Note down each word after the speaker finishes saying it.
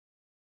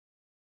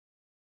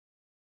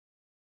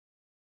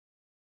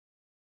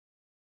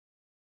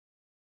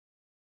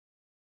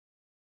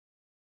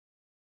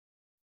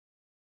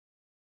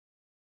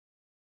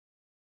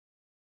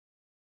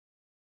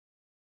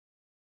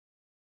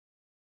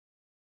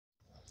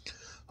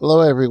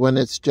Hello everyone,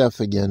 it's Jeff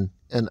again,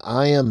 and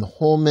I am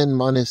home in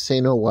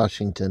Montesano,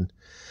 Washington,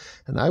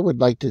 and I would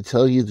like to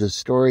tell you the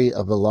story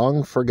of a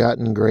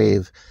long-forgotten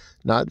grave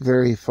not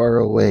very far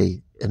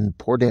away in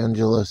Port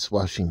Angeles,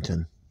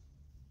 Washington.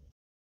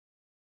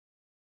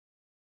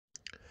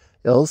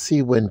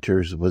 Elsie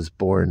Winters was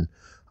born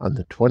on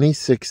the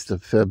 26th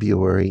of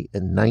February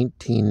in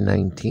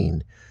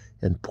 1919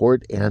 in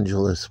Port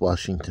Angeles,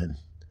 Washington.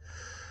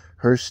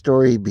 Her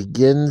story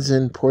begins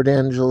in Port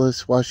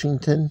Angeles,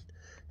 Washington,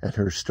 and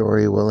her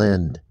story will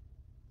end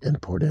in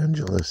Port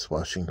Angeles,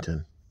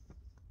 Washington.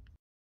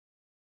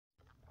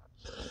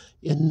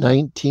 In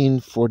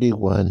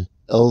 1941,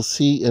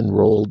 Elsie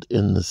enrolled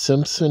in the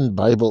Simpson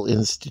Bible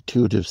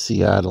Institute of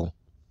Seattle.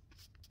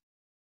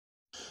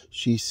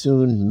 She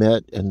soon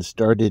met and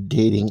started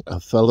dating a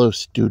fellow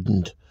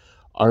student,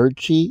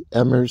 Archie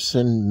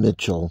Emerson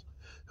Mitchell,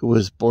 who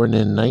was born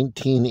in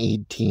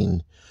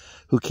 1918,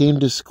 who came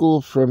to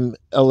school from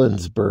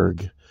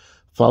Ellensburg.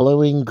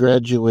 Following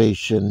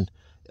graduation,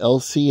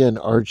 Elsie and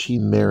Archie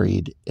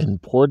married in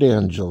Port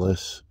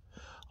Angeles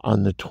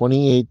on the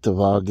 28th of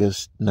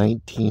August,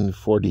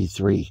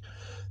 1943.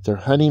 Their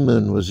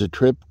honeymoon was a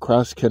trip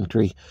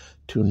cross-country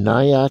to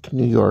Nyack,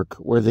 New York,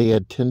 where they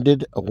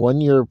attended a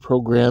one-year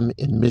program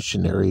in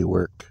missionary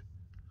work.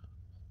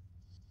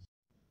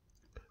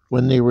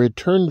 When they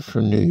returned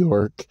from New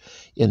York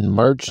in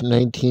March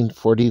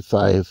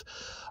 1945,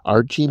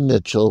 Archie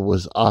Mitchell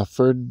was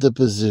offered the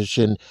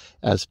position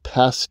as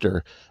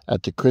pastor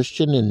at the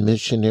Christian and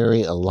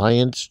Missionary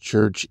Alliance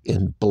Church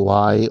in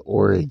Bly,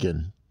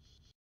 Oregon.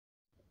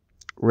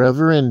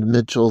 Reverend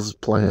Mitchell's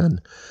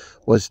plan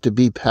was to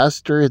be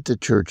pastor at the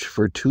church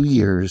for 2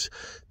 years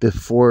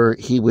before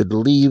he would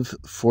leave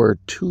for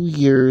 2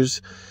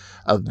 years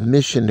of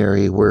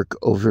missionary work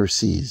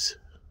overseas.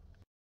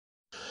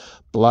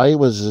 Bly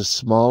was a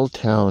small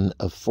town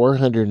of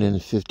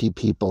 450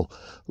 people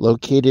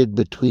located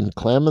between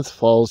Klamath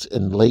Falls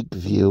and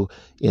Lakeview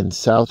in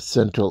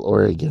south-central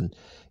Oregon.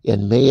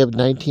 In May of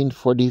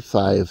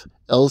 1945,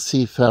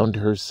 Elsie found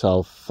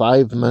herself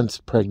 5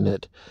 months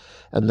pregnant,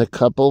 and the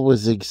couple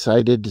was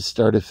excited to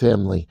start a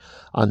family.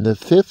 On the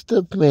 5th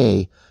of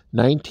May,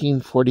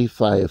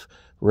 1945,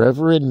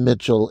 Reverend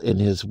Mitchell and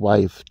his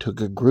wife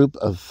took a group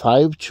of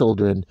 5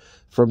 children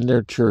from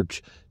their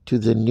church to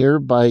the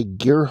nearby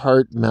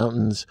Gerhardt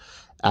Mountains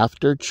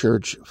after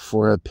church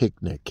for a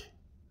picnic.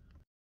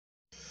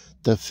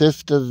 The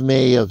 5th of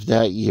May of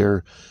that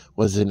year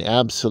was an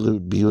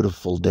absolute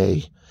beautiful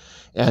day,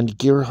 and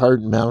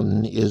Gerhardt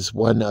Mountain is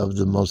one of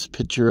the most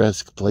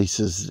picturesque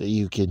places that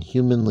you can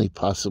humanly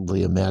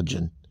possibly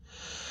imagine.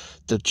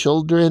 The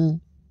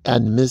children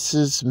and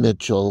Mrs.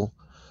 Mitchell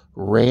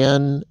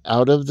ran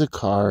out of the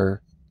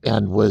car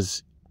and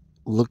was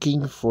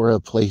looking for a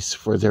place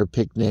for their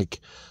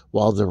picnic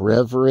while the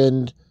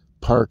Reverend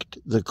parked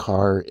the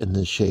car in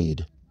the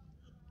shade.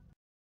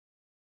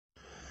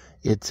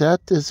 It's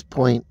at this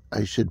point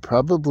I should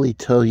probably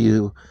tell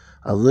you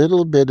a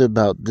little bit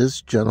about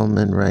this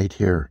gentleman right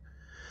here,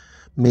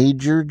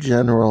 Major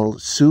General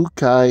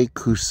Sukai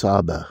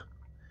Kusaba.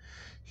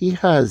 He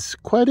has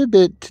quite a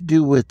bit to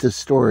do with the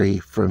story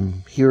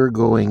from here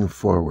going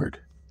forward.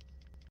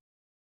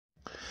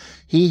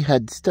 He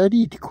had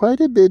studied quite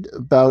a bit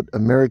about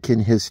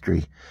American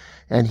history,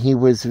 and he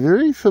was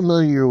very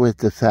familiar with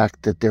the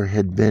fact that there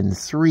had been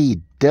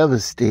 3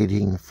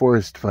 devastating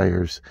forest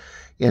fires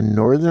in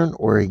northern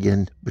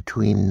Oregon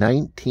between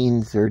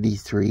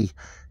 1933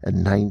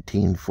 and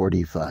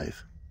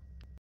 1945.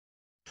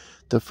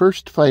 The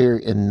first fire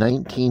in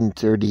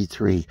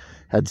 1933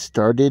 had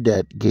started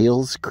at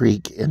Gales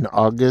Creek in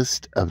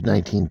August of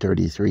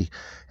 1933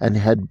 and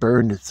had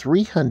burned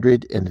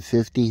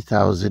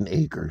 350,000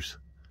 acres.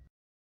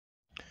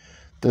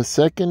 The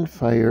second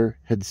fire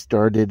had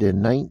started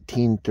in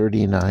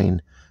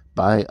 1939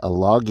 by a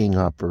logging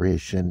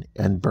operation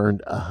and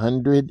burned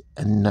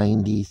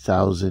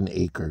 190,000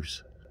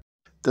 acres.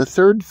 The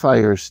third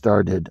fire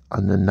started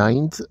on the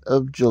 9th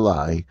of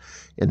July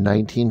in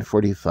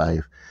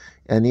 1945,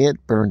 and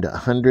it burned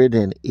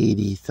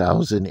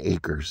 180,000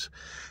 acres.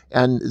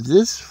 And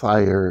this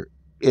fire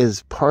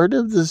is part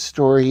of the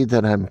story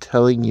that I'm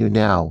telling you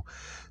now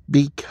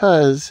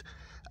because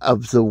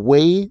of the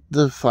way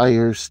the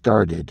fire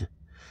started.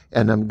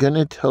 And I'm going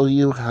to tell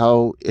you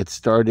how it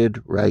started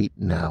right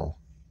now.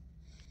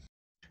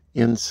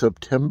 In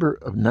September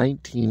of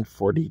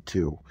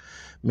 1942,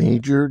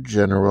 Major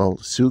General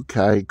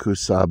Sukai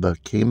Kusaba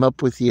came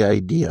up with the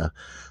idea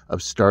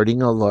of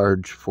starting a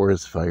large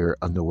forest fire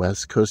on the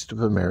west coast of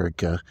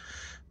America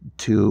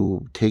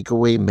to take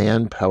away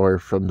manpower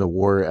from the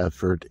war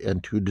effort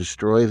and to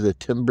destroy the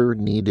timber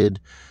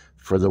needed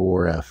for the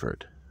war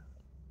effort.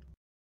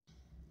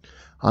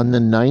 On the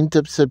 9th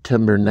of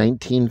September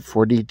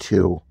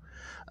 1942,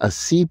 a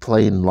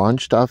seaplane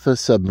launched off a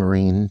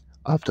submarine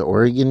off the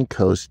Oregon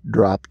coast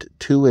dropped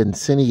 2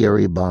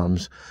 incendiary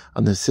bombs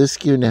on the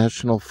Siskiyou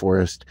National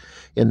Forest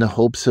in the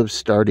hopes of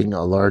starting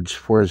a large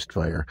forest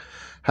fire.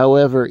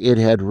 However, it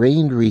had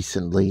rained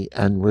recently,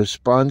 and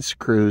response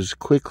crews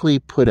quickly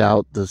put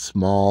out the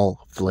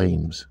small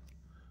flames.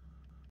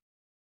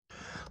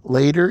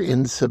 Later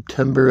in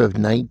September of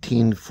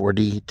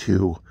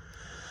 1942,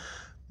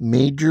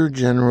 Major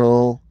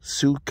General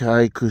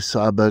Sukai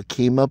Kusaba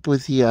came up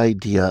with the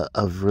idea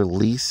of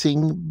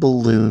releasing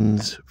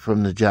balloons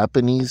from the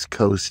Japanese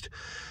coast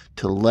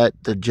to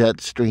let the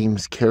jet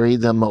streams carry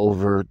them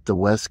over the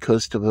west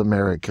coast of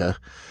America,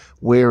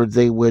 where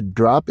they would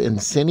drop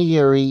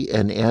incendiary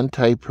and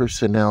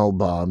anti-personnel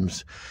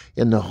bombs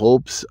in the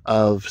hopes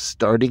of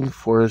starting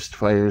forest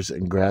fires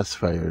and grass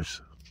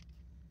fires.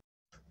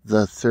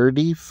 The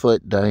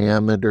 30-foot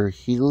diameter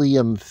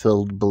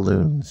helium-filled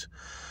balloons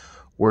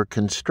were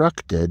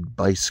constructed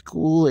by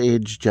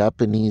school-age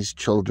Japanese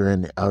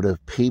children out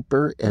of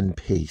paper and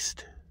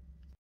paste.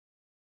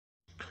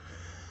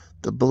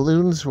 The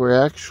balloons were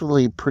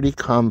actually pretty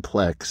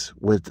complex,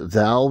 with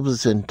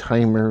valves and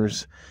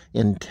timers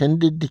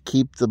intended to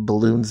keep the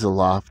balloons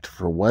aloft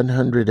for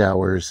 100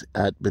 hours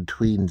at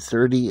between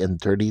 30 and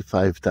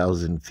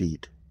 35,000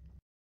 feet.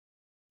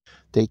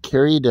 They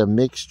carried a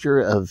mixture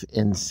of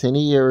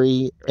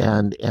incendiary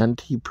and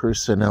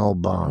anti-personnel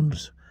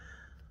bombs.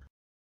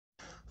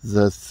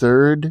 The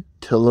third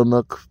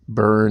Tillamook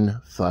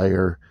burn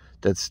fire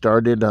that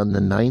started on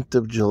the 9th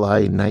of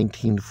July,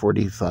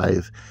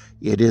 1945,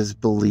 it is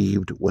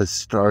believed was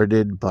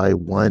started by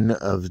one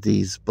of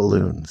these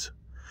balloons.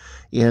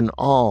 In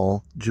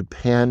all,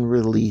 Japan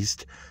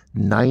released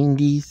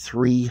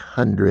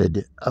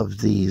 9,300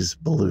 of these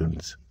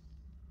balloons.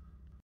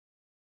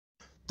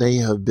 They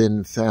have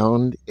been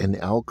found in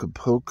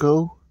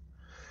Acapulco,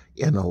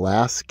 in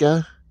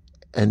Alaska,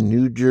 and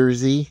New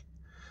Jersey,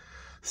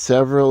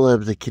 several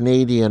of the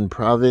Canadian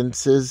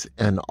provinces,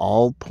 and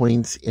all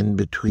points in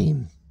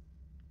between.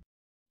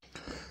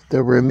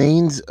 The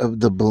remains of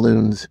the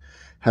balloons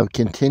have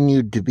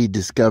continued to be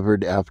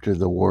discovered after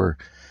the war.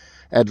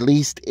 At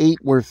least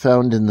 8 were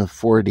found in the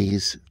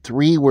 40s,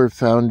 3 were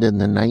found in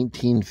the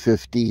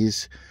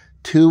 1950s,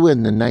 2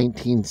 in the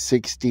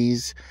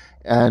 1960s,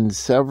 and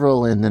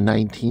several in the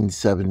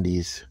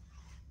 1970s.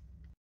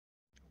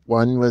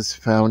 One was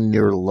found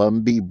near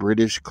Lumbee,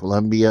 British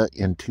Columbia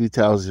in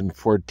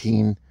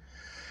 2014,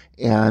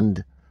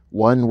 and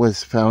one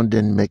was found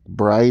in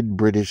McBride,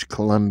 British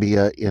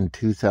Columbia in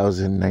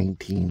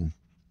 2019.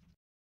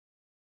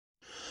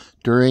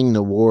 During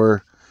the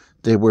war,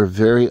 they were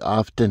very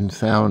often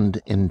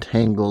found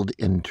entangled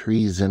in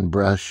trees and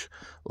brush,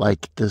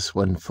 like this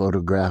one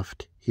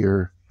photographed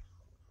here.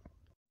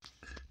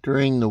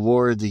 During the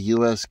war, the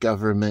U.S.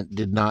 government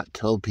did not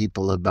tell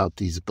people about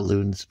these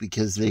balloons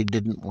because they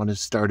didn't want to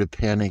start a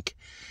panic,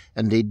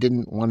 and they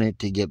didn't want it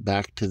to get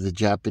back to the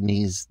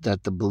Japanese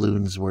that the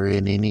balloons were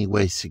in any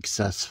way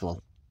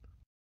successful.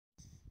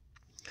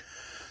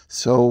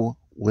 So,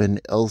 when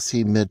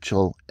Elsie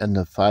Mitchell and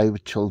the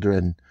 5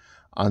 children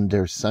on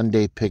their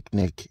Sunday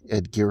picnic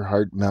at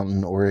Gerhardt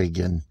Mountain,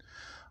 Oregon,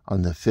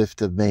 on the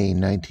 5th of May,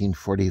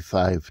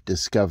 1945,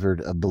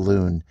 discovered a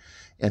balloon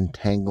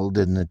entangled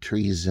in the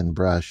trees and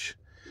brush,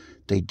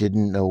 they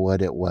didn't know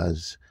what it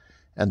was,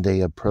 and they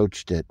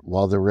approached it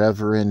while the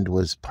Reverend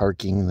was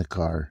parking the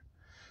car,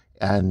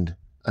 and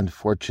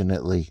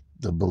unfortunately,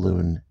 the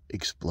balloon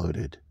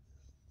exploded.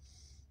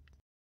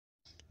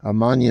 A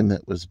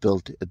monument was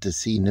built at the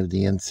scene of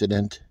the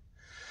incident,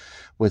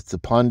 with the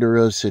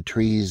ponderosa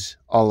trees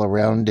all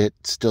around it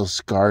still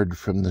scarred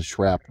from the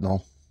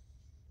shrapnel.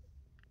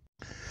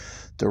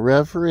 The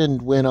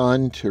Reverend went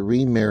on to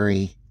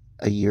remarry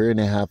a year and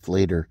a half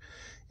later,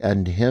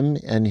 and him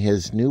and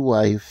his new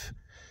wife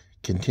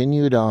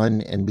continued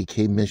on and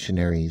became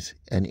missionaries,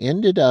 and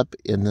ended up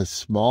in the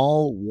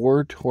small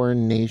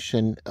war-torn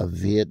nation of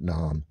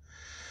Vietnam,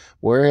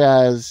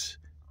 whereas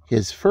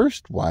his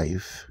first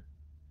wife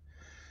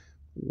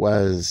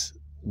was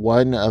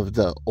one of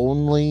the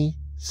only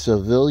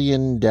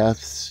civilian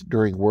deaths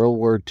during World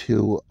War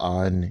II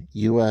on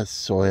U.S.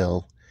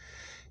 soil.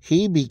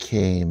 He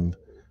became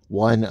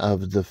one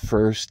of the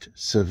first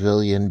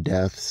civilian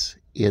deaths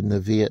in the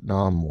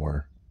Vietnam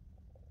War.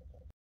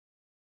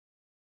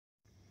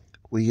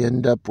 We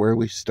end up where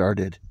we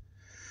started,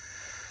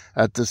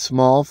 at the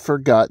small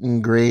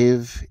forgotten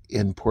grave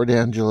in Port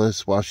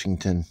Angeles,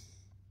 Washington,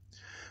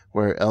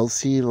 where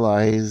Elsie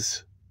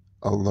lies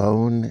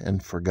alone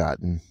and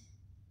forgotten.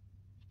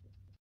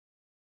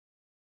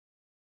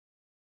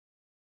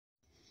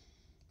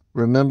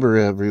 Remember,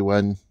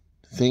 everyone,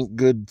 think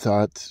good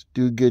thoughts,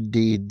 do good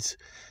deeds,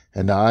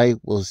 and I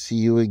will see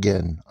you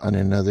again on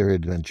another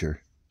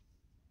adventure.